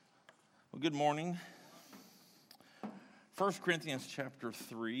Well, good morning. 1 Corinthians chapter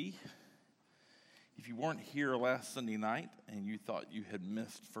 3. If you weren't here last Sunday night and you thought you had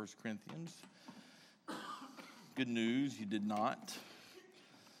missed 1 Corinthians, good news, you did not.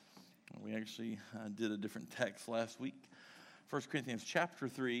 We actually did a different text last week. 1 Corinthians chapter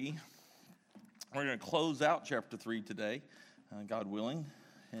 3. We're going to close out chapter 3 today, God willing,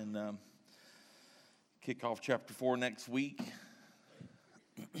 and kick off chapter 4 next week.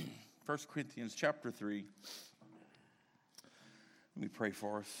 1 Corinthians chapter 3. Let me pray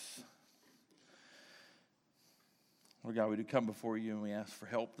for us. Lord God, we do come before you and we ask for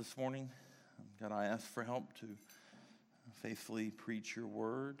help this morning. God, I ask for help to faithfully preach your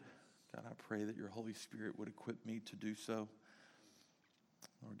word. God, I pray that your Holy Spirit would equip me to do so.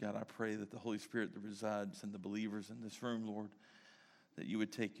 Lord God, I pray that the Holy Spirit that resides in the believers in this room, Lord, that you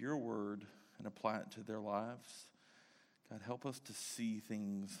would take your word and apply it to their lives. God, help us to see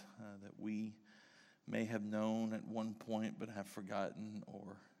things that we may have known at one point but have forgotten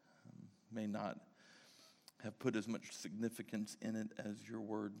or may not have put as much significance in it as your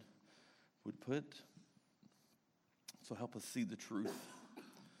word would put. So help us see the truth.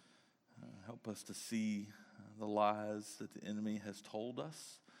 Help us to see the lies that the enemy has told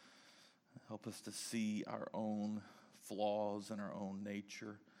us. Help us to see our own flaws in our own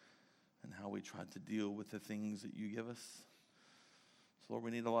nature and how we try to deal with the things that you give us. So, Lord, we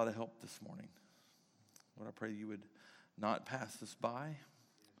need a lot of help this morning. Lord, I pray you would not pass us by,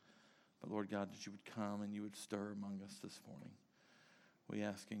 but, Lord God, that you would come and you would stir among us this morning. We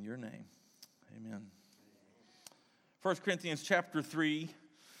ask in your name. Amen. 1 Corinthians chapter 3,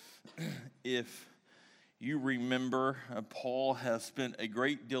 if you remember, Paul has spent a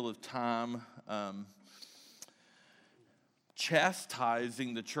great deal of time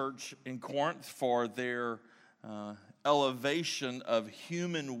chastising the church in Corinth for their elevation of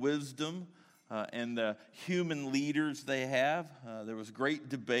human wisdom and the human leaders they have. There was great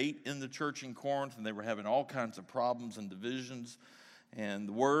debate in the church in Corinth, and they were having all kinds of problems and divisions. And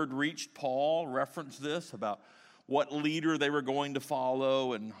the word reached Paul, referenced this, about what leader they were going to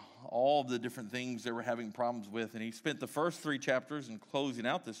follow and all of the different things they were having problems with. And he spent the first 3 chapters, and closing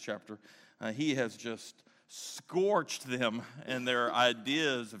out this chapter, he has just scorched them and their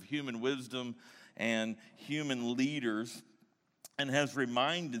ideas of human wisdom and human leaders, and has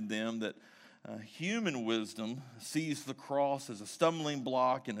reminded them that human wisdom sees the cross as a stumbling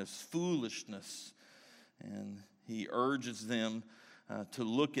block and as foolishness. And he urges them to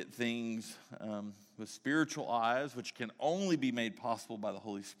look at things with spiritual eyes, which can only be made possible by the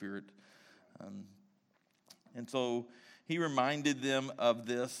Holy Spirit. And so he reminded them of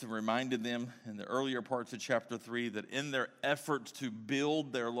this, and reminded them in the earlier parts of chapter 3 that in their efforts to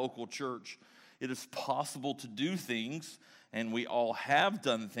build their local church, it is possible to do things, and we all have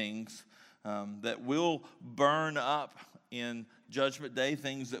done things that will burn up in Judgment Day,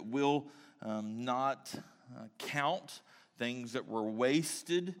 things that will not count, things that were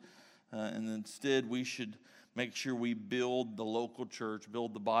wasted, and instead we should make sure we build the local church,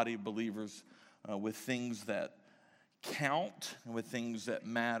 build the body of believers with things that count and with things that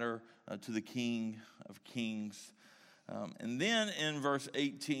matter to the King of Kings. And then in verse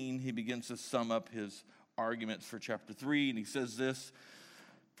 18, he begins to sum up his arguments for chapter 3, and he says this,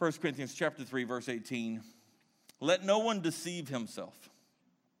 1 Corinthians chapter 3, verse 18, "Let no one deceive himself.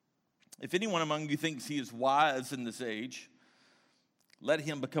 If anyone among you thinks he is wise in this age, let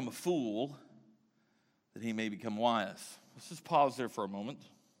him become a fool, that he may become wise." Let's just pause there for a moment.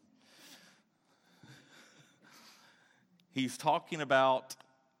 He's talking about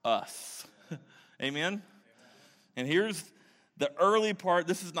us. Amen? And here's the early part.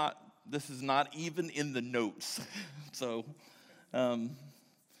 This is not even in the notes. So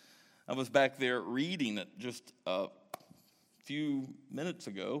I was back there reading it just a few minutes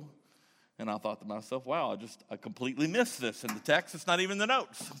ago, and I thought to myself, wow, I completely missed this in the text. It's not even in the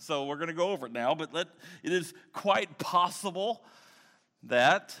notes. So we're going to go over it now. But it is quite possible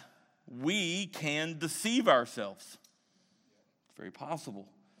that we can deceive ourselves. It's very possible.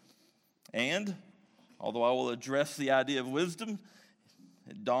 And although I will address the idea of wisdom,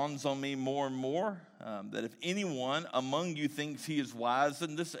 it dawns on me more and more that if anyone among you thinks he is wise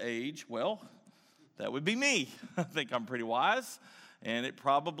in this age, well, that would be me. I think I'm pretty wise, and it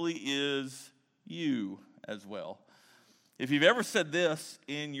probably is you as well. If you've ever said this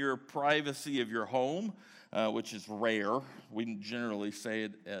in your privacy of your home, which is rare, we generally say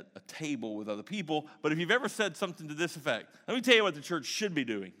it at a table with other people, but if you've ever said something to this effect, let me tell you what the church should be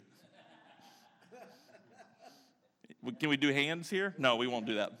doing. Can we do hands here? No, we won't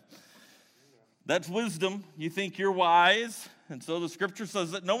do that. That's wisdom. You think you're wise, And so the scripture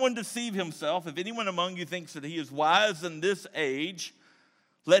says that no one deceive himself. If anyone among you thinks that he is wise in this age,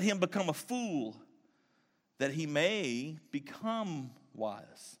 let him become a fool, that he may become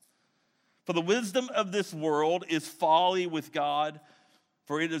wise. For the wisdom of this world is folly with God,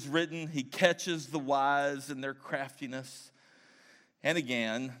 for it is written, he catches the wise in their craftiness. And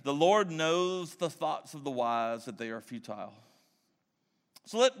again, the Lord knows the thoughts of the wise, that they are futile.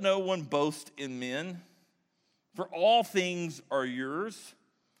 So let no one boast in men, for all things are yours,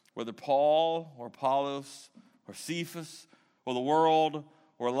 whether Paul or Apollos or Cephas or the world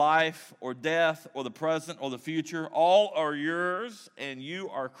or life or death or the present or the future, all are yours, and you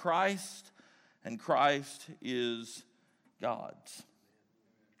are Christ, and Christ is God's.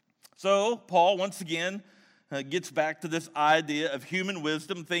 So Paul, once again, gets back to this idea of human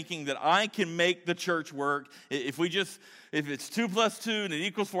wisdom, thinking that I can make the church work. If it's 2 + 2 and it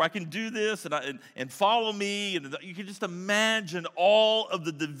equals 4, I can do this and follow me. And you can just imagine all of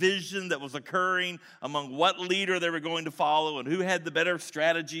the division that was occurring among what leader they were going to follow and who had the better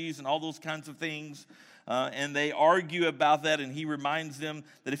strategies and all those kinds of things. And they argue about that, and he reminds them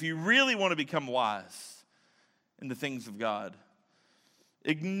that if you really want to become wise in the things of God,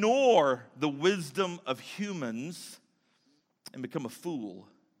 ignore the wisdom of humans and become a fool.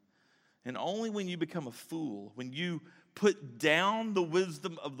 And only when you become a fool, when you put down the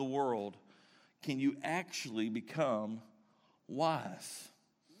wisdom of the world, can you actually become wise.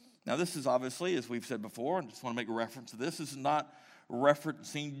 Now, this is obviously, as we've said before, and I just want to make a reference to this is not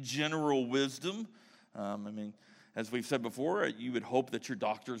referencing general wisdom. As we've said before, you would hope that your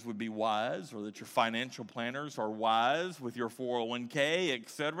doctors would be wise, or that your financial planners are wise with your 401k,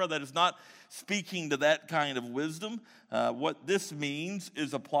 etc. That is not speaking to that kind of wisdom. What this means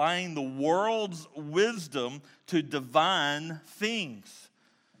is applying the world's wisdom to divine things.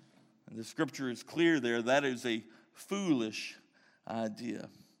 And the scripture is clear there. That is a foolish idea.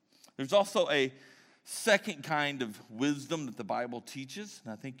 There's also a second kind of wisdom that the Bible teaches,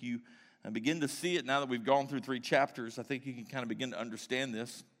 and I think you begin to see it now that we've gone through 3 chapters. I think you can kind of begin to understand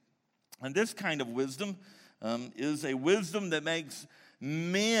this. And this kind of wisdom is a wisdom that makes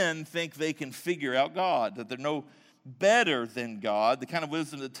men think they can figure out God, that they're no better than God. The kind of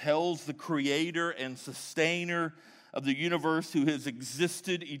wisdom that tells the creator and sustainer of the universe, who has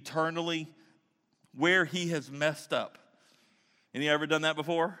existed eternally, where he has messed up. Any ever done that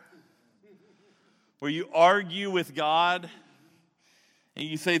before? Where you argue with God and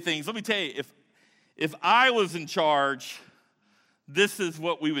you say things. Let me tell you, if I was in charge, this is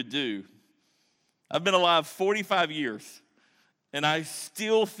what we would do. I've been alive 45 years, and I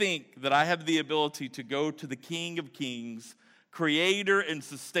still think that I have the ability to go to the King of Kings, creator and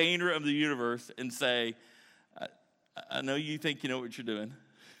sustainer of the universe, and say, I know you think you know what you're doing,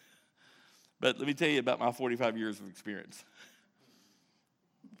 but let me tell you about my 45 years of experience.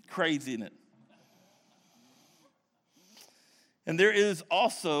 Crazy, isn't it? And there is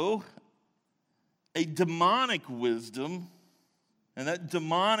also a demonic wisdom, and that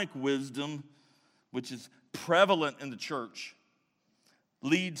demonic wisdom, which is prevalent in the church,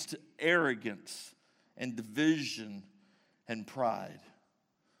 leads to arrogance and division and pride.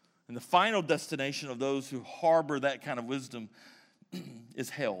 And the final destination of those who harbor that kind of wisdom is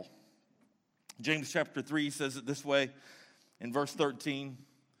hell. James chapter 3 says it this way in verse 13.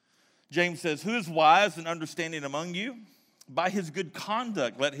 James says, "Who is wise and understanding among you? By his good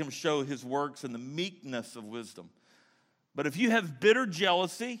conduct, let him show his works in the meekness of wisdom. But if you have bitter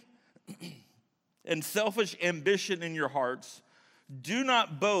jealousy and selfish ambition in your hearts, do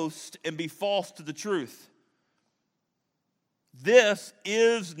not boast and be false to the truth. This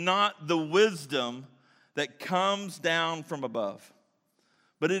is not the wisdom that comes down from above,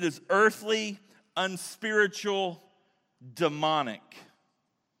 but it is earthly, unspiritual, demonic."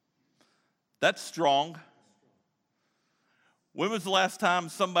 That's strong. When was the last time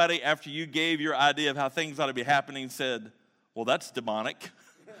somebody, after you gave your idea of how things ought to be happening, said, well, that's demonic?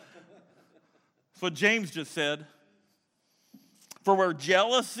 That's what James just said. For where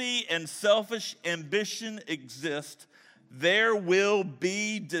jealousy and selfish ambition exist, there will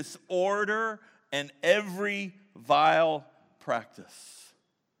be disorder and every vile practice.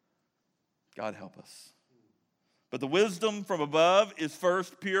 God help us. But the wisdom from above is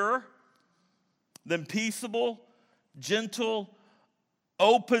first pure, then peaceable, gentle,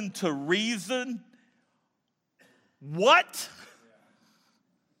 open to reason. What?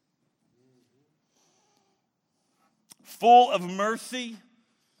 Full of mercy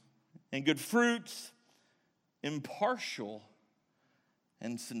and good fruits, impartial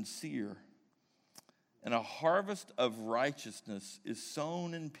and sincere. And a harvest of righteousness is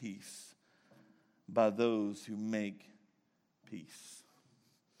sown in peace by those who make peace.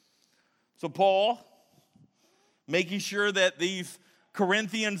 So Paul, making sure that these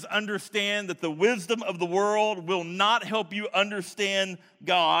Corinthians understand that the wisdom of the world will not help you understand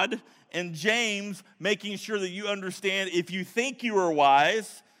God. And James, making sure that you understand if you think you are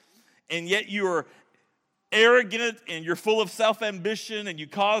wise and yet you are arrogant and you're full of self-ambition and you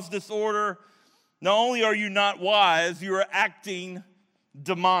cause disorder, not only are you not wise, you are acting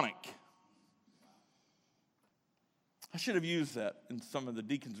demonic. I should have used that in some of the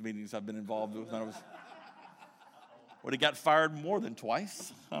deacons' meetings I've been involved with when I would have got fired more than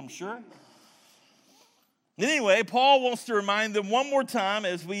twice, I'm sure. Anyway, Paul wants to remind them one more time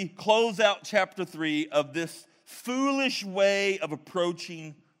as we close out chapter 3 of this foolish way of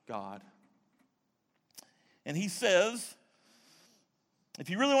approaching God. And he says, if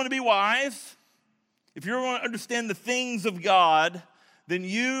you really want to be wise, if you really want to understand the things of God, then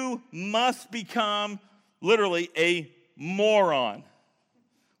you must become literally a moron,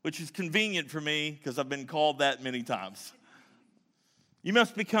 which is convenient for me because I've been called that many times. You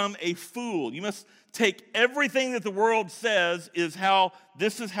must become a fool. You must take everything that the world says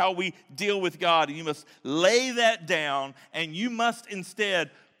this is how we deal with God. And you must lay that down, and you must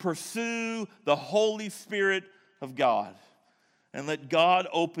instead pursue the Holy Spirit of God and let God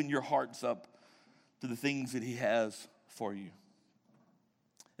open your hearts up to the things that he has for you.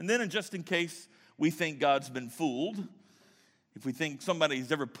 And then, just in case we think God's been fooled, if we think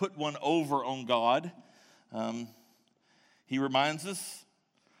somebody's ever put one over on God, he reminds us,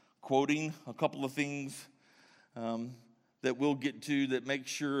 quoting a couple of things that we'll get to that make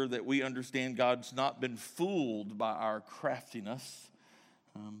sure that we understand God's not been fooled by our craftiness,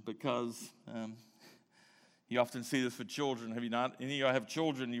 because you often see this with children. Have you not? Any of y'all have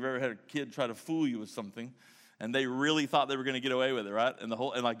children? You've ever had a kid try to fool you with something, and they really thought they were going to get away with it, right? And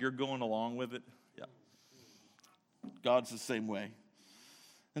like you're going along with it. Yeah. God's the same way.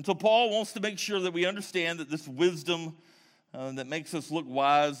 And so Paul wants to make sure that we understand that this wisdom that makes us look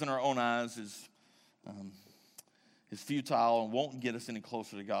wise in our own eyes is futile and won't get us any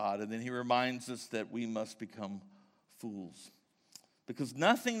closer to God. And then he reminds us that we must become fools. Because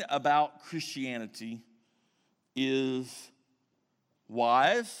nothing about Christianity is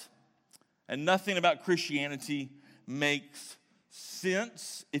wise, and nothing about Christianity makes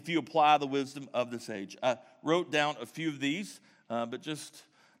sense if you apply the wisdom of this age. I wrote down a few of these, but just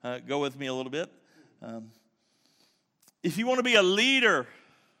go with me a little bit. If you want to be a leader,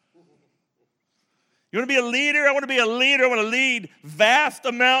 you want to be a leader? I want to be a leader. I want to lead vast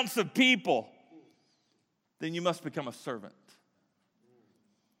amounts of people. Then you must become a servant.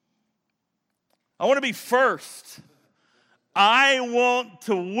 I want to be first. I want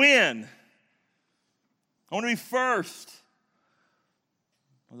to win. I want to be first.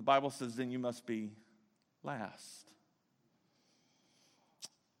 Well, the Bible says then you must be last.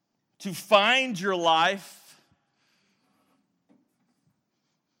 To find your life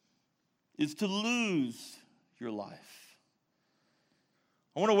is to lose your life.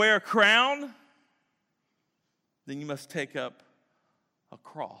 I want to wear a crown, then you must take up a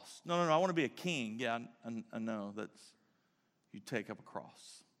cross. No, I want to be a king. Yeah, I know that's, you take up a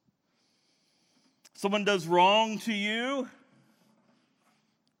cross. Someone does wrong to you,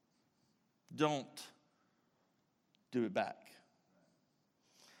 don't do it back.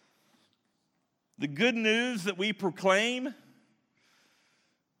 The good news that we proclaim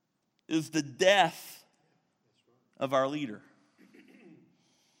is the death of our leader.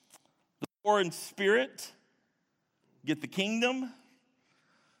 The poor in spirit get the kingdom.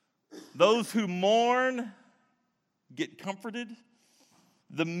 Those who mourn get comforted.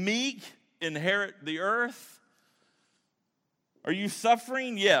 The meek inherit the earth. Are you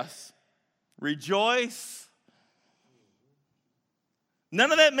suffering? Yes. Rejoice.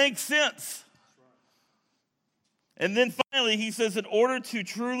 None of that makes sense. And then finally, he says, in order to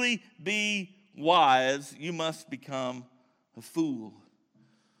truly be wise, you must become a fool.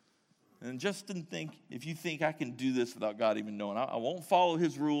 And just think, if you think I can do this without God even knowing, I won't follow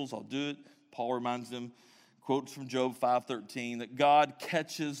his rules, I'll do it. Paul reminds them, quotes from Job 5:13, that God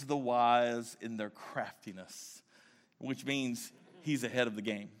catches the wise in their craftiness, which means he's ahead of the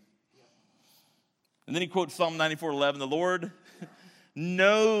game. And then he quotes Psalm 94:11, the Lord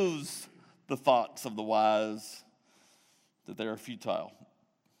knows the thoughts of the wise, that they are futile.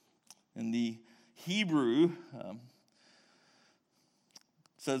 In the Hebrew,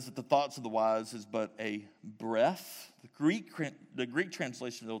 says that the thoughts of the wise is but a breath. The Greek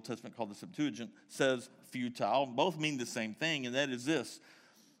translation of the Old Testament, called the Septuagint, says futile. Both mean the same thing, and that is this: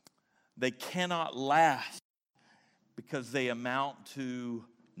 they cannot last because they amount to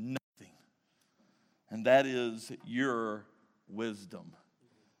nothing. And that is your wisdom.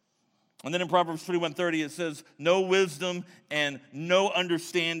 And then in Proverbs 21:30 it says, no wisdom and no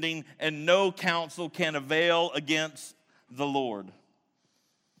understanding and no counsel can avail against the Lord.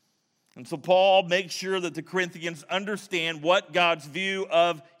 And so Paul makes sure that the Corinthians understand what God's view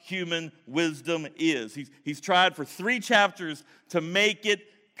of human wisdom is. He's tried for 3 chapters to make it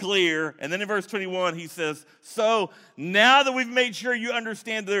clear. And then in verse 21 he says, so now that we've made sure you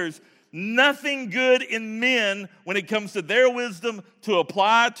understand there's nothing good in men when it comes to their wisdom to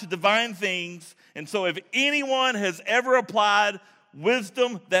apply to divine things. And so if anyone has ever applied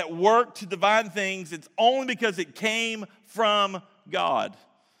wisdom that worked to divine things, it's only because it came from God.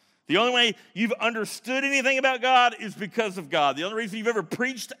 The only way you've understood anything about God is because of God. The only reason you've ever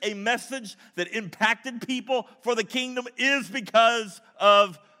preached a message that impacted people for the kingdom is because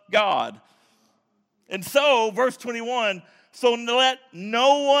of God. And so, verse 21, so let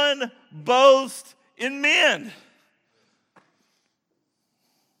no one boast in men.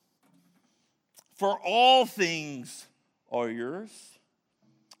 For all things are yours,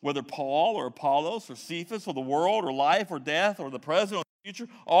 whether Paul or Apollos or Cephas or the world or life or death or the present or the future,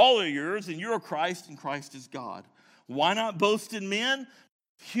 all are yours, and you are Christ, and Christ is God. Why not boast in men?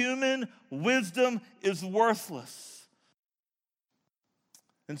 Human wisdom is worthless.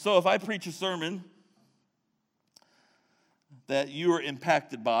 And so if I preach a sermon that you are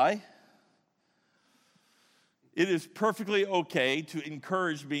impacted by, it is perfectly okay to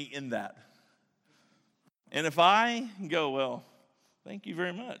encourage me in that. And if I go, well, thank you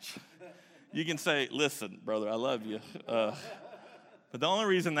very much, you can say, listen, brother, I love you. But the only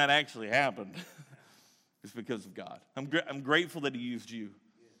reason that actually happened is because of God. I'm grateful that he used you.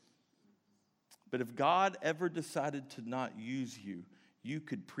 But if God ever decided to not use you, you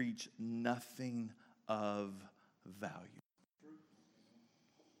could preach nothing of value.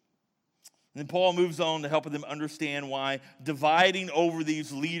 And then Paul moves on to helping them understand why dividing over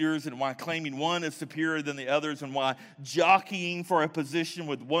these leaders and why claiming one is superior than the others and why jockeying for a position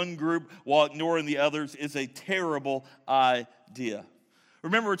with one group while ignoring the others is a terrible idea.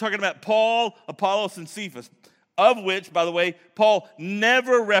 Remember, we're talking about Paul, Apollos, and Cephas, of which, by the way, Paul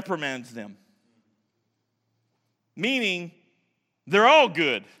never reprimands them. Meaning, they're all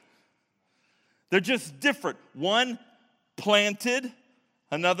good. They're just different. One planted,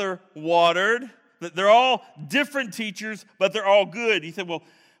 another watered. They're all different teachers, but they're all good. You said, well,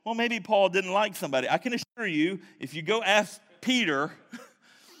 maybe Paul didn't like somebody. I can assure you, if you go ask Peter,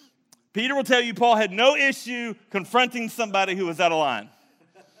 Peter will tell you Paul had no issue confronting somebody who was out of line.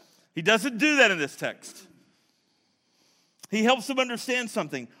 He doesn't do that in this text. He helps them understand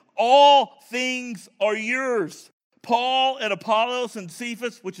something. All things are yours. Paul and Apollos and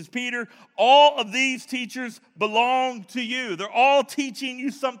Cephas, which is Peter, all of these teachers belong to you. They're all teaching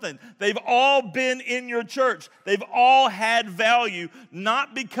you something. They've all been in your church. They've all had value,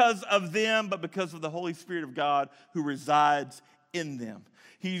 not because of them, but because of the Holy Spirit of God who resides in them.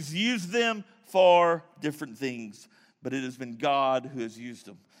 He's used them for different things, but it has been God who has used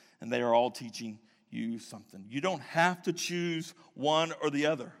them, and they are all teaching you something. You don't have to choose one or the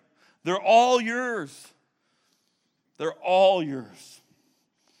other. They're all yours. They're all yours.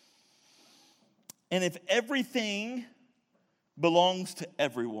 And if everything belongs to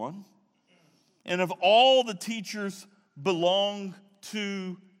everyone, and if all the teachers belong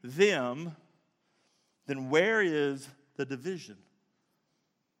to them, then where is the division?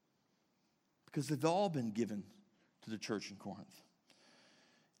 Because they've all been given to the church in Corinth.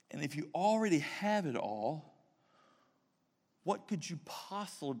 And if you already have it all, what could you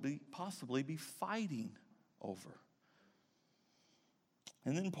possibly be fighting over?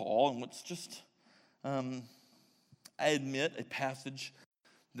 And then Paul, and what's just, I admit, a passage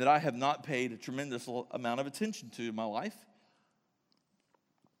that I have not paid a tremendous amount of attention to in my life.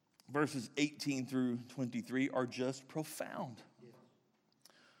 Verses 18 through 23 are just profound.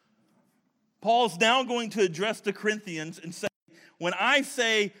 Paul's now going to address the Corinthians and say, when I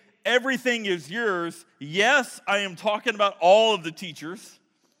say everything is yours, yes, I am talking about all of the teachers,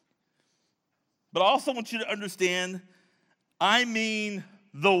 but I also want you to understand, I mean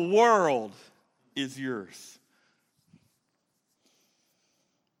the world is yours.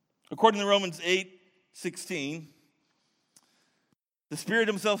 According to Romans 8:16, the Spirit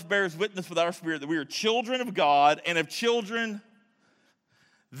himself bears witness with our spirit that we are children of God, and if children,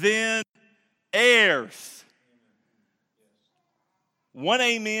 then heirs. One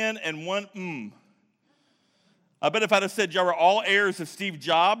amen and one I bet if I'd have said y'all were all heirs of Steve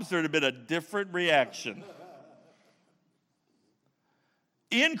Jobs, there'd have been a different reaction.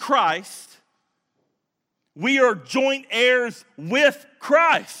 In Christ, we are joint heirs with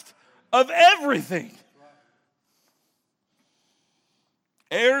Christ of everything.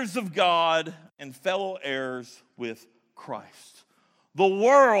 heirs of God and fellow heirs with Christ. The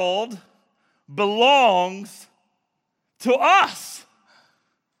world belongs to us.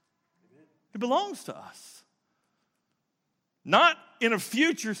 It belongs to us. Not in a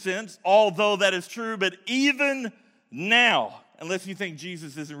future sense, although that is true, but even now, unless you think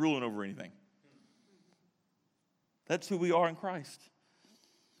Jesus isn't ruling over anything. That's who we are in Christ.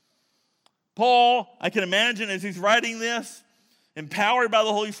 Paul, I can imagine as he's writing this, empowered by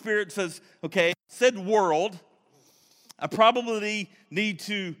the Holy Spirit, says, okay, said world. I probably need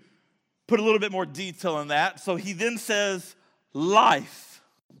to put a little bit more detail in that. So he then says, life.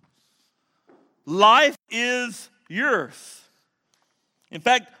 Life is yours. In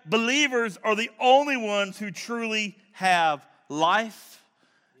fact, believers are the only ones who truly have life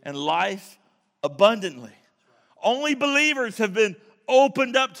and life abundantly. Only believers have been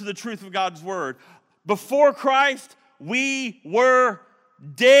opened up to the truth of God's word. Before Christ, we were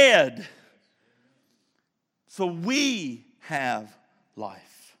dead. So we have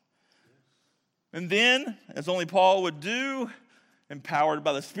life. And then, as only Paul would do, empowered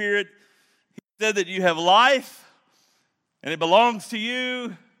by the Spirit, he said that you have life and it belongs to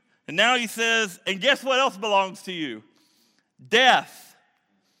you. And now he says, and guess what else belongs to you? Death.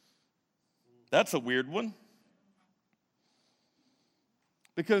 That's a weird one.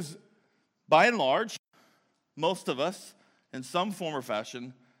 Because by and large, most of us, in some form or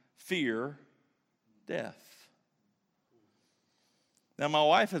fashion, fear death. Now, my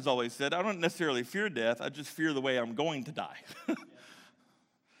wife has always said, I don't necessarily fear death, I just fear the way I'm going to die.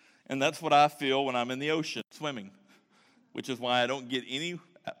 And that's what I feel when I'm in the ocean swimming, which is why I don't get any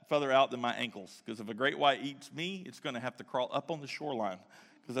further out than my ankles. Because if a great white eats me, it's going to have to crawl up on the shoreline,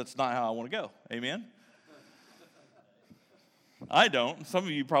 because that's not how I want to go. Amen? I don't. Some of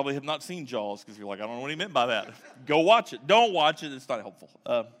you probably have not seen Jaws because you're like, I don't know what he meant by that. Go watch it. Don't watch it. It's not helpful.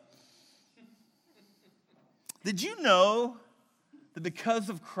 Did you know that because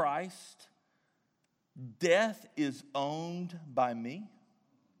of Christ, death is owned by me?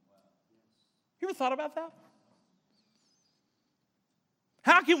 You ever thought about that?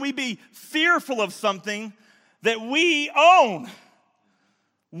 How can we be fearful of something that we own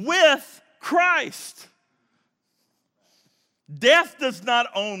with Christ? Death does not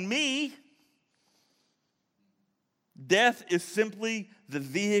own me. Death is simply the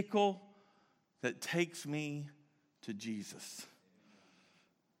vehicle that takes me to Jesus.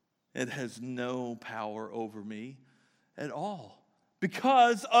 It has no power over me at all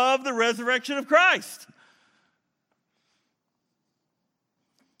because of the resurrection of Christ.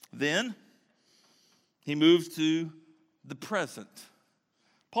 Then he moves to the present.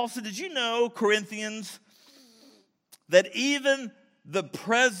 Paul said, did you know, Corinthians, that even the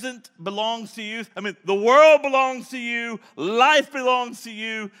present belongs to you? I mean, the world belongs to you, life belongs to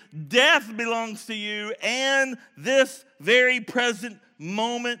you, death belongs to you, and this very present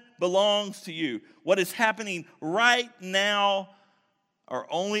moment belongs to you. What is happening right now are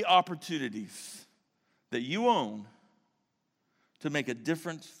only opportunities that you own to make a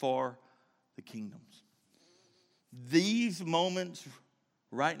difference for the kingdoms. These moments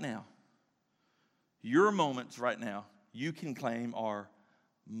right now, your moments right now, you can claim are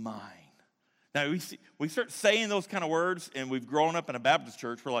mine. Now, we start saying those kind of words, and we've grown up in a Baptist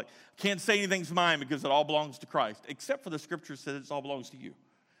church. We're like, can't say anything's mine because it all belongs to Christ, except for the scripture says it all belongs to you.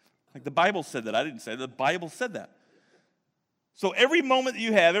 Like the Bible said that. I didn't say that. The Bible said that. So every moment that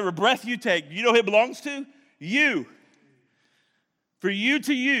you have, every breath you take, you know who it belongs to? You. For you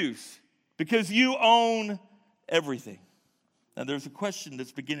to use, because you own everything. Now, there's a question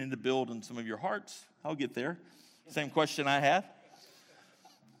that's beginning to build in some of your hearts. I'll get there. Same question I had.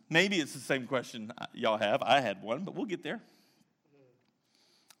 Maybe it's the same question y'all have. I had one, but we'll get there.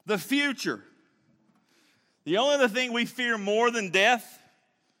 The future. The only other thing we fear more than death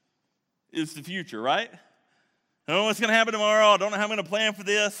is the future, right? I don't know what's going to happen tomorrow. I don't know how I'm going to plan for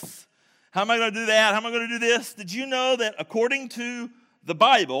this. How am I going to do that? How am I going to do this? Did you know that according to the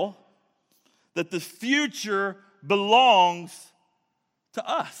Bible, that the future belongs to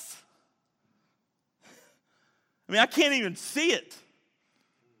us? I mean, I can't even see it.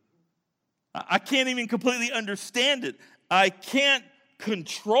 I can't even completely understand it. I can't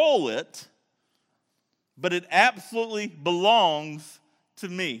control it, but it absolutely belongs to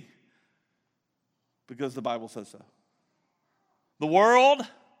me because the Bible says so. The world,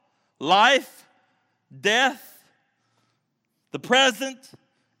 life, death, the present,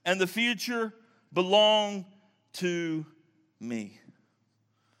 and the future belong to me.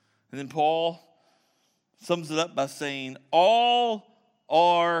 And then Paul sums it up by saying, all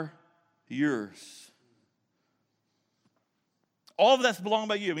are yours. All of that's belonged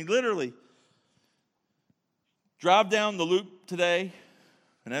by you. I mean, literally, drive down the loop today,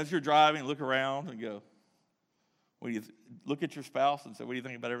 and as you're driving, look around and go, what do you look at your spouse and say, what do you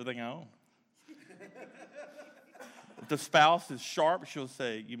think about everything I own? If the spouse is sharp, she'll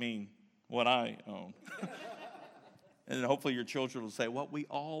say, you mean what I own? And then hopefully your children will say, what we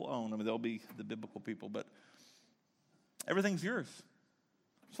all own. I mean, they'll be the biblical people, but everything's yours.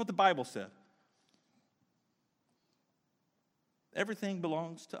 That's what the Bible said. Everything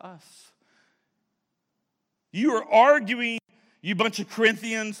belongs to us. You are arguing, you bunch of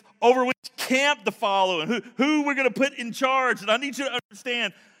Corinthians, over which camp to follow and who we're going to put in charge. And I need you to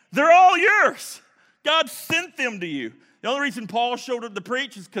understand, they're all yours. God sent them to you. The only reason Paul showed up to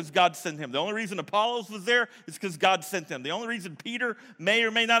preach is because God sent him. The only reason Apollos was there is because God sent him. The only reason Peter may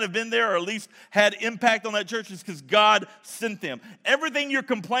or may not have been there or at least had impact on that church is because God sent them. Everything you're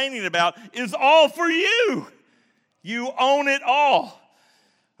complaining about is all for you. You own it all.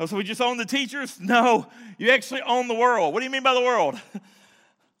 Oh, so we just own the teachers? No, you actually own the world. What do you mean by the world?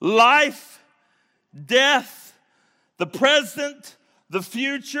 Life, death, the present, the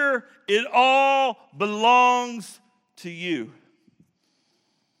future, it all belongs to you.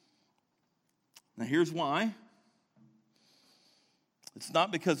 Now here's why. It's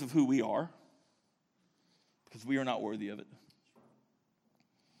not because of who we are, because we are not worthy of it.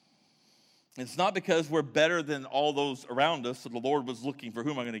 It's not because we're better than all those around us, so the Lord was looking for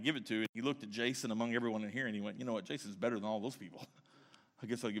who am I going to give it to. And he looked at Jason among everyone in here and he went, you know what, Jason's better than all those people. I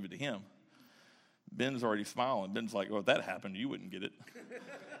guess I'll give it to him. Ben's already smiling. Ben's like, well, if that happened, you wouldn't get it.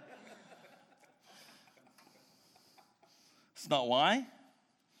 It's not why.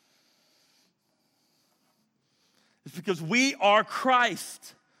 It's because we are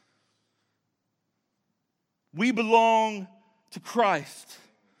Christ. We belong to Christ.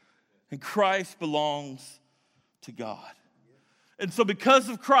 And Christ belongs to God. And so because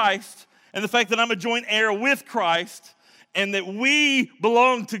of Christ and the fact that I'm a joint heir with Christ and that we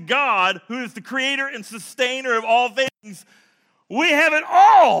belong to God, who is the creator and sustainer of all things, we have it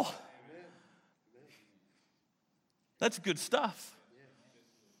all. That's good stuff.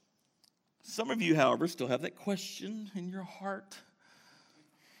 Some of you, however, still have that question in your heart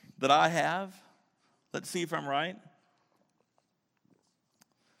that I have. Let's see if I'm right.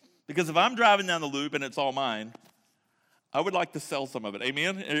 Because if I'm driving down the loop and it's all mine, I would like to sell some of it.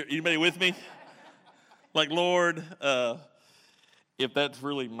 Amen? Anybody with me? Like, Lord, if that's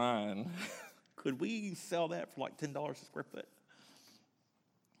really mine, could we sell that for like $10 a square foot?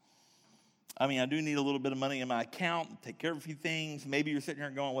 I mean, I do need a little bit of money in my account to take care of a few things. Maybe you're sitting here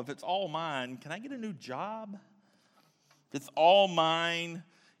going, well, if it's all mine, can I get a new job? If it's all mine,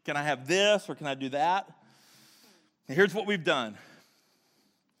 can I have this or can I do that? And here's what we've done.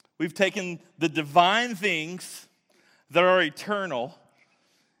 We've taken the divine things that are eternal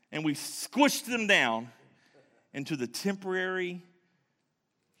and we squished them down into the temporary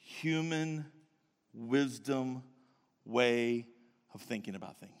human wisdom way of thinking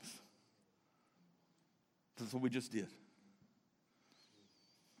about things. That's what we just did.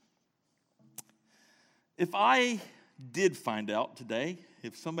 If I did find out today,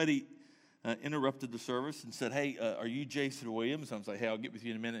 if somebody interrupted the service and said, hey, are you Jason Williams? I was like, hey, I'll get with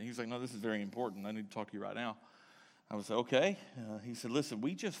you in a minute. He's like, no, this is very important. I need to talk to you right now. I was like, okay. He said, listen,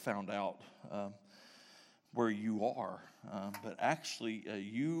 we just found out where you are. But actually,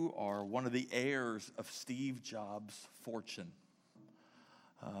 you are one of the heirs of Steve Jobs' fortune.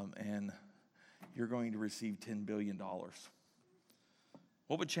 And you're going to receive $10 billion.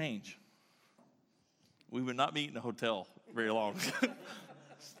 What would change? We would not be in a hotel very long.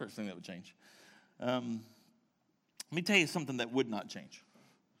 That's the first thing that would change. Let me tell you something that would not change.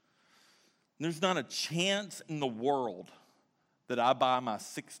 There's not a chance in the world that I buy my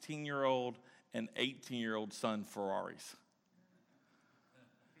 16-year-old and 18-year-old son Ferraris.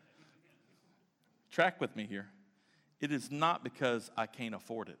 Track with me here. It is not because I can't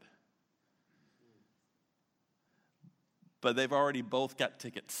afford it. But they've already both got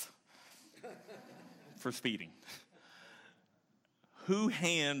tickets for speeding. Who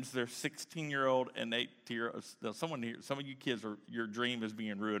hands their 16-year-old and 18-year-old? Someone here, some of you kids, your dream is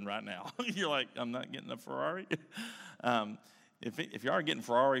being ruined right now. You're like, I'm not getting a Ferrari. If you aren't getting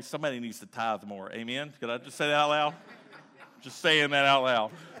Ferrari, somebody needs to tithe more. Amen? Could I just say that out loud? Just saying that out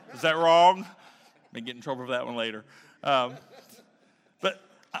loud. Is that wrong? May get in trouble for that one later. But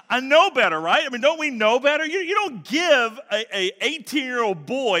I know better, right? I mean, don't we know better? You don't give a 18-year-old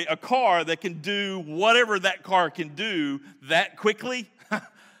boy a car that can do whatever that car can do that quickly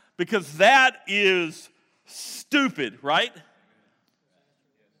because that is stupid, right?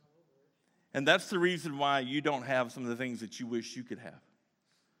 And that's the reason why you don't have some of the things that you wish you could have.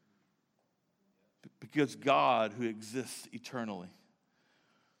 Because God, who exists eternally,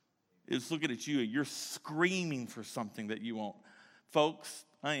 is looking at you and you're screaming for something that you want. Folks,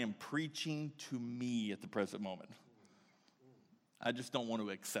 I am preaching to me at the present moment. I just don't want to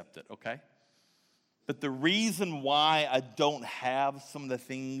accept it, okay? But the reason why I don't have some of the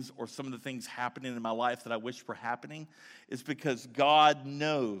things or some of the things happening in my life that I wish were happening is because God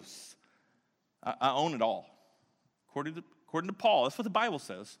knows I own it all. According to Paul, that's what the Bible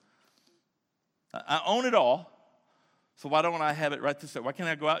says. I own it all. So why don't I have it right this second? Why can't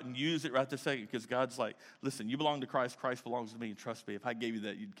I go out and use it right this second? Because God's like, listen, you belong to Christ. Christ belongs to me. And trust me, if I gave you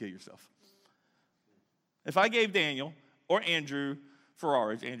that, you'd kill yourself. If I gave Daniel or Andrew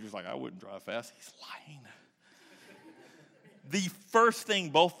Ferraris, Andrew's like, I wouldn't drive fast. He's lying. The first thing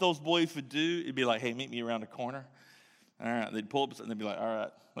both those boys would do, it'd be like, hey, meet me around the corner. All right, they'd pull up and they'd be like, all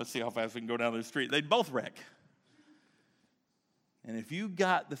right, let's see how fast we can go down the street. They'd both wreck. And if you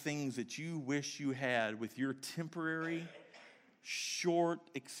got the things that you wish you had with your temporary, short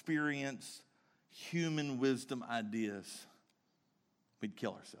experience, human wisdom ideas, we'd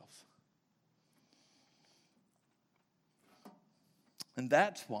kill ourselves. And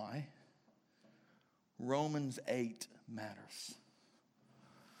that's why Romans 8 matters.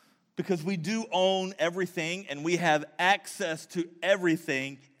 Because we do own everything and we have access to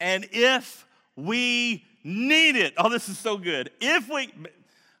everything. And if we need it, oh, this is so good.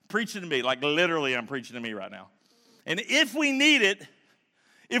 Preaching to me, like literally I'm preaching to me right now. And if we need it,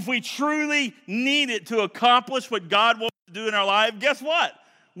 if we truly need it to accomplish what God wants to do in our life, guess what?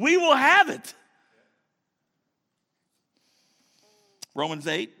 We will have it. Romans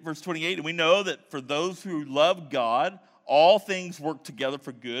 8, verse 28, and we know that for those who love God, all things work together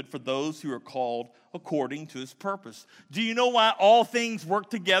for good for those who are called according to his purpose. Do you know why all things work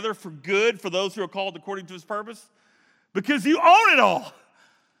together for good for those who are called according to his purpose? Because you own it all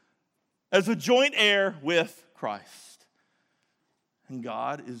as a joint heir with Christ. And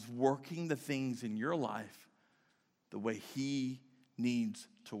God is working the things in your life the way he needs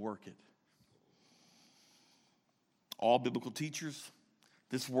to work it. All biblical teachers,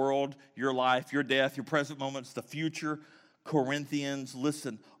 this world, your life, your death, your present moments, the future, Corinthians,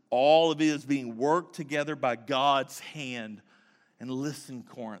 listen, all of it is being worked together by God's hand. And listen,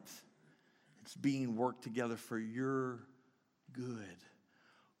 Corinth, it's being worked together for your good.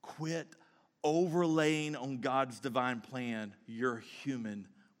 Quit overlaying on God's divine plan your human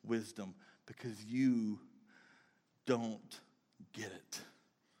wisdom because you don't get it.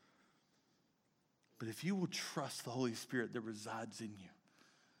 But if you will trust the Holy Spirit that resides in you,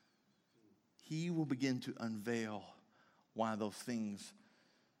 he will begin to unveil why those things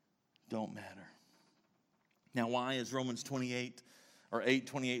don't matter. Now, why is Romans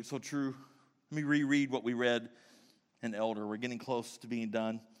 8:28 so true? Let me reread what we read in Elder. We're getting close to being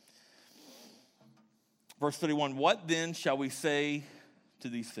done. Verse 31, what then shall we say to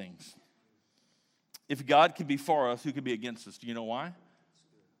these things? If God can be for us, who can be against us? Do you know why?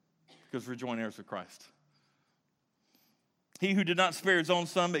 Because we're joint heirs with Christ. He who did not spare his own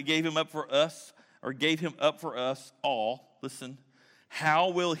son, but gave him up for us all, listen, how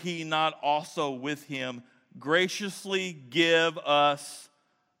will he not also with him graciously give us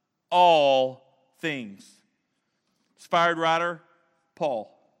all things? Inspired writer,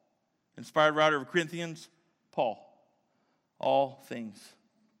 Paul. Inspired writer of Corinthians, Paul. All things.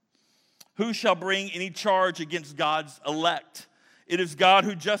 Who shall bring any charge against God's elect? It is God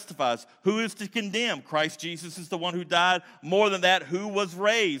who justifies. Who is to condemn? Christ Jesus is the one who died. More than that, who was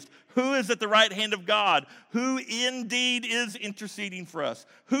raised? Who is at the right hand of God? Who indeed is interceding for us?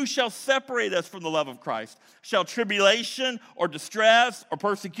 Who shall separate us from the love of Christ? Shall tribulation or distress or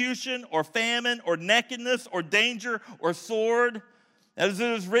persecution or famine or nakedness or danger or sword? As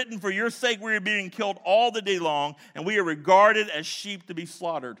it is written, for your sake we are being killed all the day long, and we are regarded as sheep to be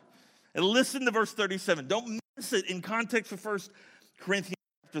slaughtered. And listen to verse 37. Don't miss it in context of 1 Corinthians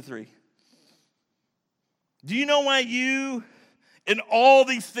chapter 3. Do you know why you, in all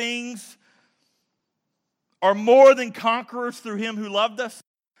these things, are more than conquerors through him who loved us?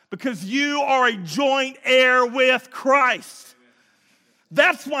 Because you are a joint heir with Christ.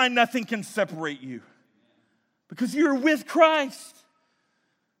 That's why nothing can separate you. Because you're with Christ.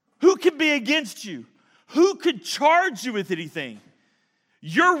 Who can be against you? Who could charge you with anything?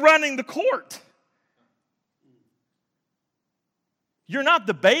 You're running the court. You're not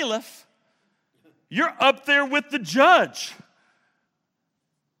the bailiff. You're up there with the judge.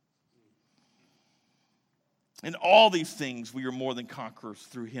 In all these things, we are more than conquerors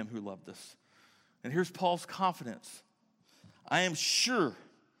through him who loved us. And here's Paul's confidence. I am sure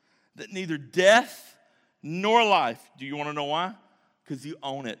that neither death nor life, do you want to know why? Because you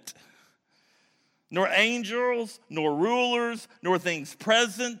own it. Nor angels, nor rulers, nor things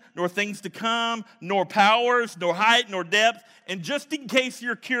present, nor things to come, nor powers, nor height, nor depth. And just in case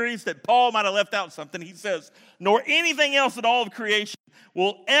you're curious that Paul might have left out something, he says, nor anything else in all of creation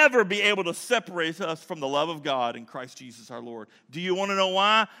will ever be able to separate us from the love of God in Christ Jesus our Lord. Do you want to know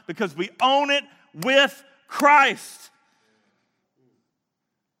why? Because we own it with Christ.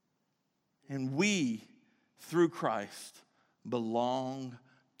 And we, through Christ, belong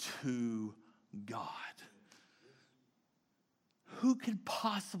to God. Who could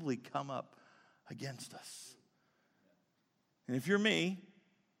possibly come up against us? And if you're me,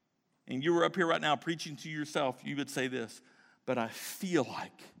 and you were up here right now preaching to yourself, you would say this, but I feel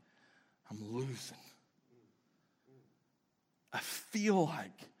like I'm losing. I feel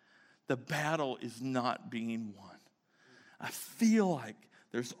like the battle is not being won. I feel like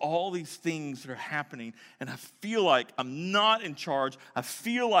there's all these things that are happening, and I feel like I'm not in charge. I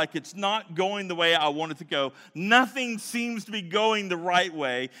feel like it's not going the way I want it to go. Nothing seems to be going the right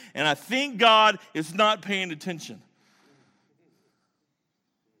way, and I think God is not paying attention.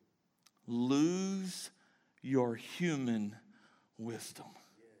 Lose your human wisdom.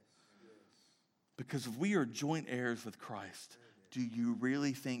 Because if we are joint heirs with Christ, do you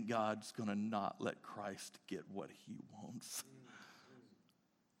really think God's going to not let Christ get what he wants?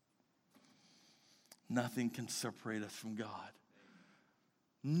 Nothing can separate us from God.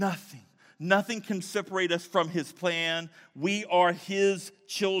 Nothing. Nothing can separate us from his plan. We are his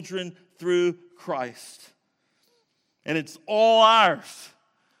children through Christ. And it's all ours.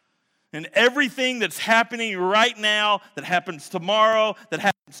 And everything that's happening right now, that happens tomorrow, that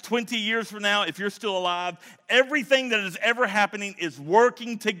happens 20 years from now, if you're still alive, everything that is ever happening is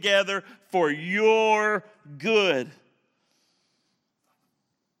working together for your good.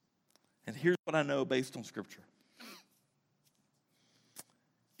 And here's what I know based on Scripture.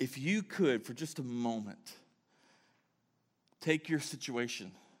 If you could, for just a moment, take your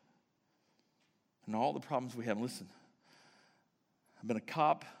situation and all the problems we have. Listen, I've been a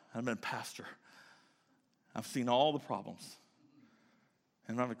cop, I've been a pastor. I've seen all the problems.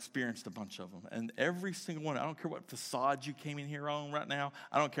 And I've experienced a bunch of them. And every single one, I don't care what facade you came in here on right now.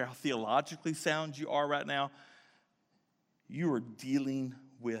 I don't care how theologically sound you are right now. You are dealing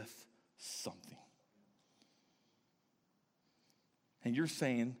with something. And you're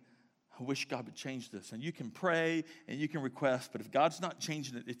saying, I wish God would change this. And you can pray and you can request, but if God's not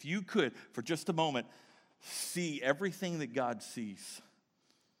changing it, if you could, for just a moment, see everything that God sees.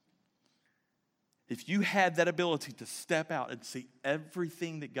 If you had that ability to step out and see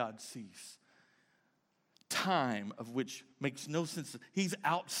everything that God sees, time of which makes no sense. He's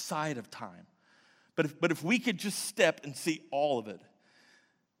outside of time. But if we could just step and see all of it,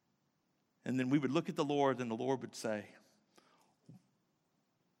 and then we would look at the Lord and the Lord would say,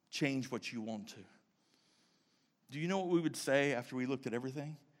 change what you want to. Do you know what we would say after we looked at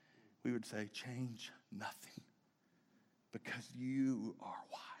everything? We would say, change nothing, because you are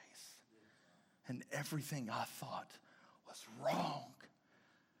wise. And everything I thought was wrong.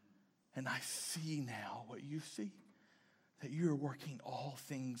 And I see now what you see, that you're working all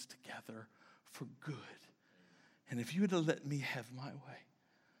things together for good. And if you had let me have my way,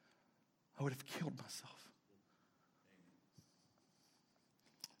 I would have killed myself.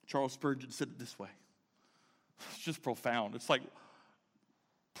 Charles Spurgeon said it this way. It's just profound. It's like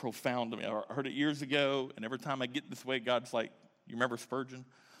profound to me. I heard it years ago, and every time I get this way, God's like, you remember Spurgeon?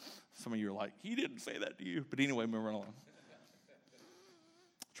 Some of you are like, he didn't say that to you. But anyway, moving along.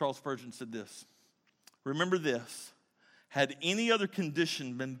 Charles Spurgeon said this. Remember this. Had any other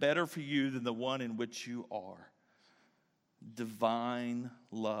condition been better for you than the one in which you are, divine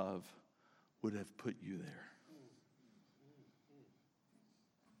love would have put you there.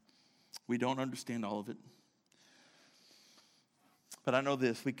 We don't understand all of it. But I know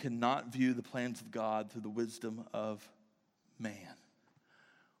this, we cannot view the plans of God through the wisdom of man.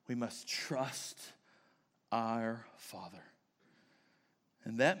 We must trust our Father.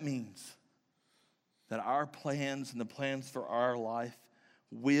 And that means that our plans and the plans for our life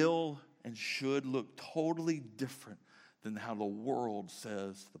will and should look totally different than how the world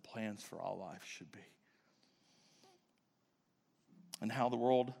says the plans for our life should be. And how the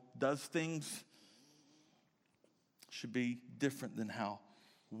world does things should be different than how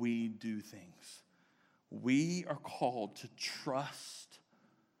we do things. We are called to trust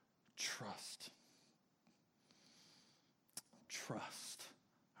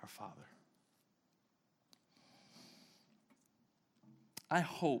our Father. I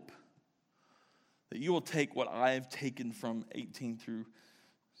hope that you will take what I have taken from 18 through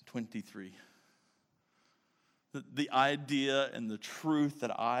 23. The idea and the truth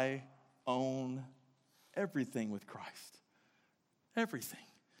that I own everything with Christ. Everything.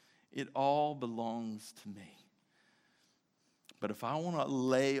 It all belongs to me. But if I want to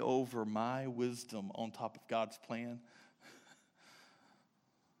lay over my wisdom on top of God's plan,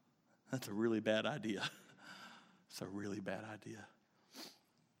 that's a really bad idea. It's a really bad idea.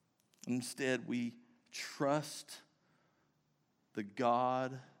 Instead, we trust the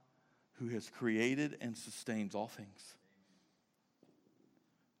God who has created and sustains all things,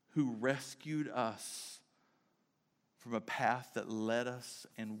 who rescued us from a path that led us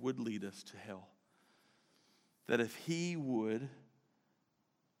and would lead us to hell. That if he would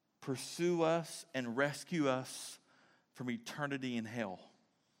pursue us and rescue us from eternity in hell,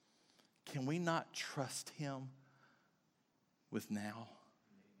 can we not trust him with now?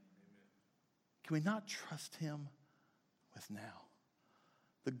 Can we not trust him with now?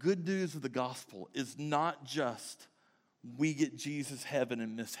 The good news of the gospel is not just we get Jesus heaven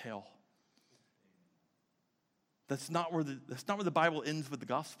and miss hell. That's not where the Bible ends with the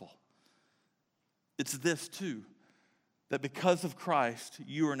gospel. It's this too, that because of Christ,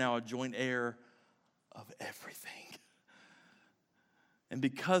 you are now a joint heir of everything. And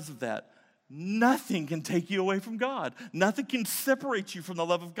because of that, nothing can take you away from God. Nothing can separate you from the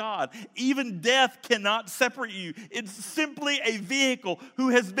love of God. Even death cannot separate you. It's simply a vehicle who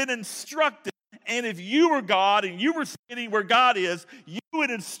has been instructed. And if you were God and you were sitting where God is, you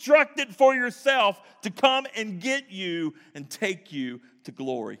would instruct it for yourself to come and get you and take you to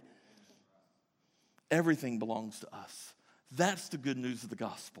glory. Everything belongs to us. That's the good news of the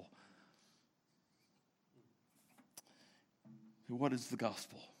gospel. What is the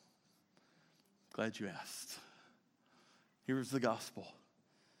gospel? Glad you asked. Here's the gospel.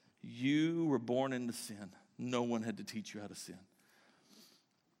 You were born into sin. No one had to teach you how to sin.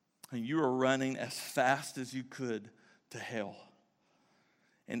 And you were running as fast as you could to hell.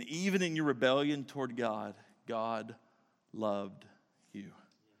 And even in your rebellion toward God, God loved you.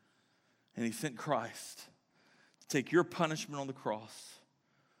 And he sent Christ to take your punishment on the cross.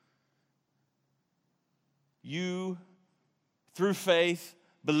 You, through faith,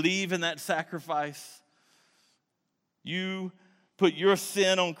 believe in that sacrifice. You put your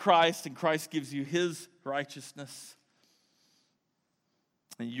sin on Christ, and Christ gives you his righteousness.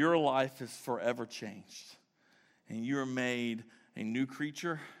 And your life is forever changed. And you are made a new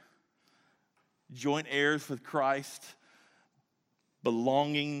creature, joint heirs with Christ,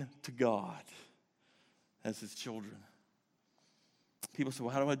 belonging to God as his children. People say,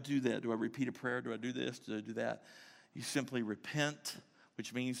 well, how do I do that? Do I repeat a prayer? Do I do this? Do I do that? You simply repent,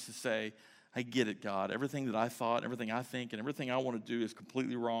 which means to say, I get it, God. Everything that I thought, everything I think, and everything I want to do is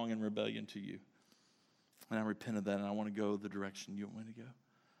completely wrong in rebellion to you. And I repent of that, and I want to go the direction you want me to go.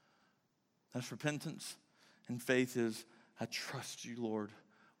 That's repentance. And faith is, I trust you, Lord,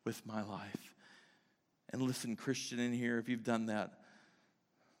 with my life. And listen, Christian in here, if you've done that,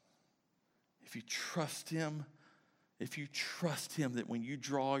 if you trust him that when you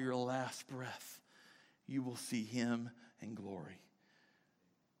draw your last breath, you will see him in glory.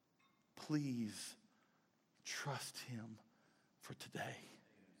 Please trust him for today.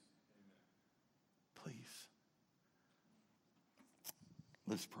 Please.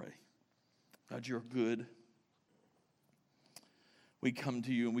 Let's pray. God, you're good. We come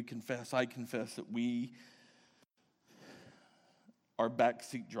to you and we confess, I confess that we are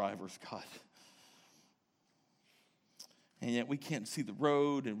backseat drivers, God. And yet we can't see the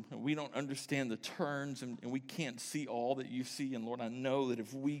road, and we don't understand the turns, and we can't see all that you see. And Lord, I know that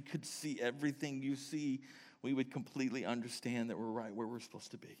if we could see everything you see, we would completely understand that we're right where we're supposed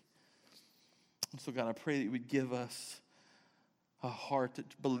to be. And so God, I pray that you would give us a heart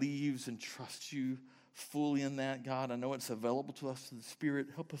that believes and trusts you fully in that, God. I know it's available to us through the Spirit.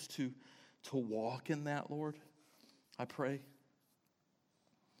 Help us to walk in that, Lord. I pray.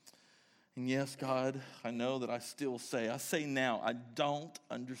 And yes, God, I know that I say now, I don't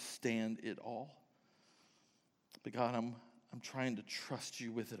understand it all. But God, I'm trying to trust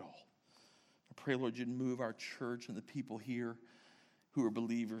you with it all. I pray, Lord, you'd move our church and the people here who are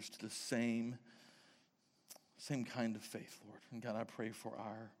believers to the same kind of faith, Lord. And God, I pray for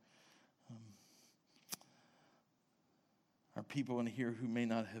our people in here who may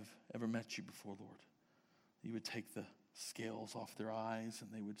not have ever met you before, Lord. You would take the scales off their eyes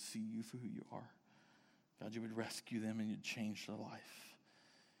and they would see you for who you are. God, you would rescue them and you'd change their life.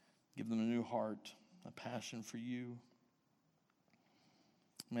 Give them a new heart, a passion for you.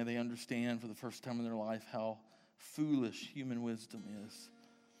 May they understand for the first time in their life how foolish human wisdom is.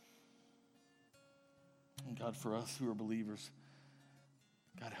 And God, for us who are believers,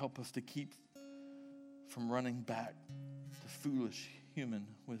 God, help us to keep from running back to foolish human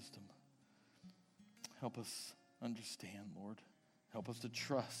wisdom. Help us understand, Lord. Help us to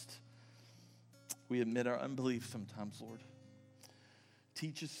trust. We admit our unbelief sometimes, Lord.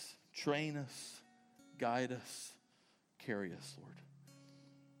 Teach us, train us, guide us, carry us, Lord.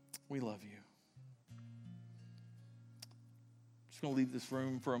 We love you. I'm just going to leave this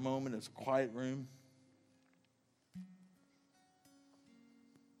room for a moment. It's a quiet room.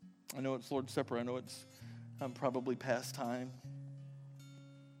 I know it's Lord's Supper. I know it's probably past time.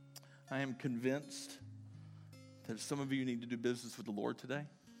 I am convinced that some of you need to do business with the Lord today.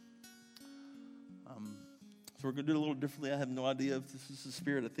 So we're going to do it a little differently. I have no idea if this is the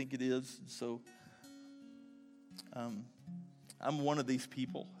Spirit. I think it is. So I'm one of these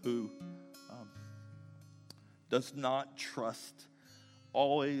people who does not trust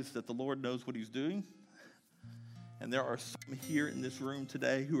always that the Lord knows what he's doing. And there are some here in this room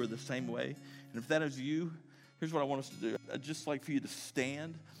today who are the same way. And if that is you, here's what I want us to do. I'd just like for you to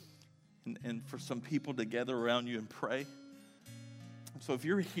stand and for some people to gather around you and pray. So if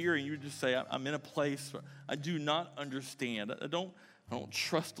you're here and you just say, I'm in a place where I do not understand. I don't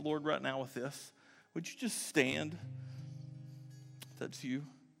trust the Lord right now with this. Would you just stand? If that's you.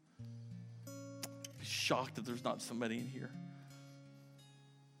 I'd be shocked if there's not somebody in here.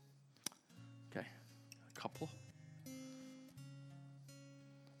 Okay, a couple.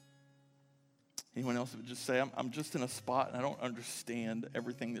 Anyone else would just say, I'm just in a spot and I don't understand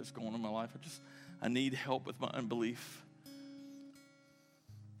everything that's going on in my life. I need help with my unbelief.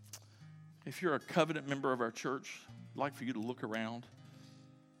 If you're a covenant member of our church, I'd like for you to look around.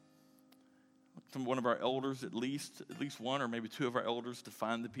 From one of our elders, at least one or maybe two of our elders, to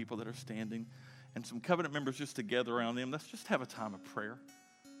find the people that are standing. And some covenant members just to gather around them. Let's just have a time of prayer.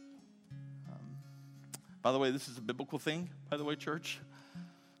 By the way, this is a biblical thing, by the way, church.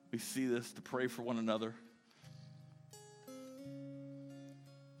 We see this to pray for one another.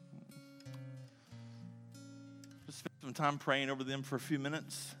 Just spend some time praying over them for a few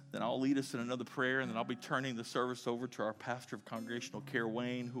minutes. Then I'll lead us in another prayer, and then I'll be turning the service over to our pastor of Congregational Care,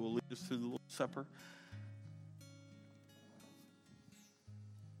 Wayne, who will lead us through the Lord's Supper.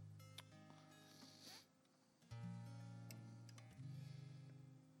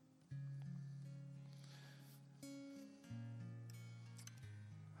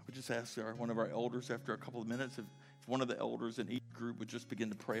 Just ask one of our elders after a couple of minutes if one of the elders in each group would just begin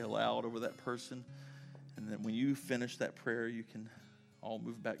to pray aloud over that person. And then when you finish that prayer, you can all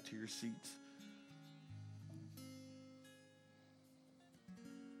move back to your seats.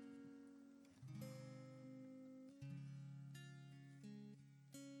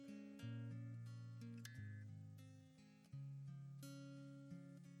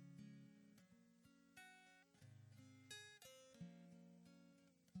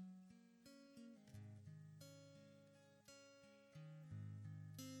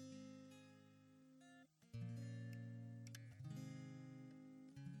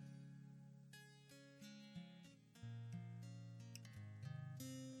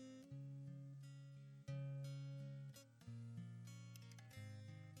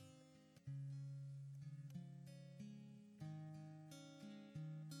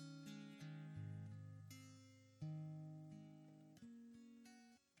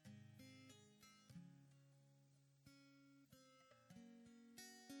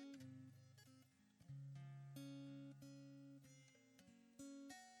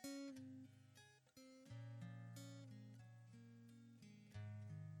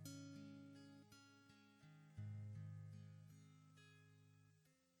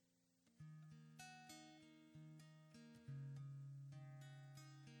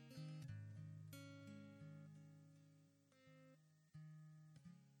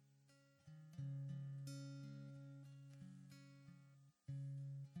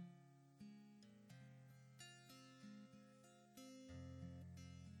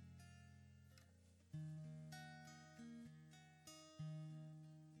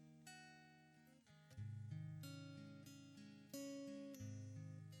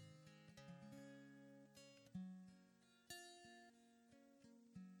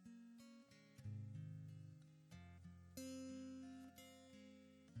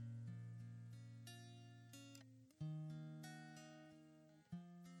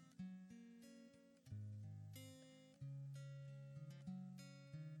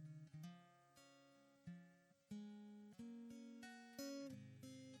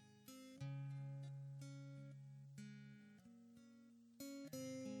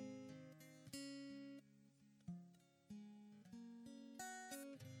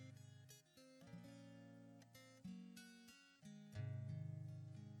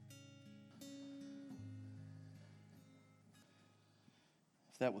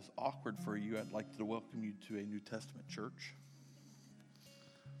 that was awkward for you, I'd like to welcome you to a New Testament church.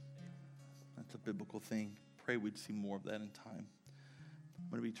 That's a biblical thing. Pray we'd see more of that in time. I'm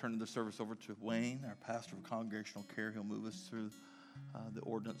going to be turning the service over to Wayne, our pastor of congregational care. He'll move us through the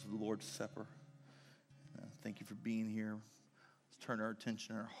ordinance of the Lord's Supper. Thank you for being here. Let's turn our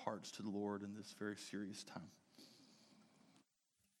attention and our hearts to the Lord in this very serious time.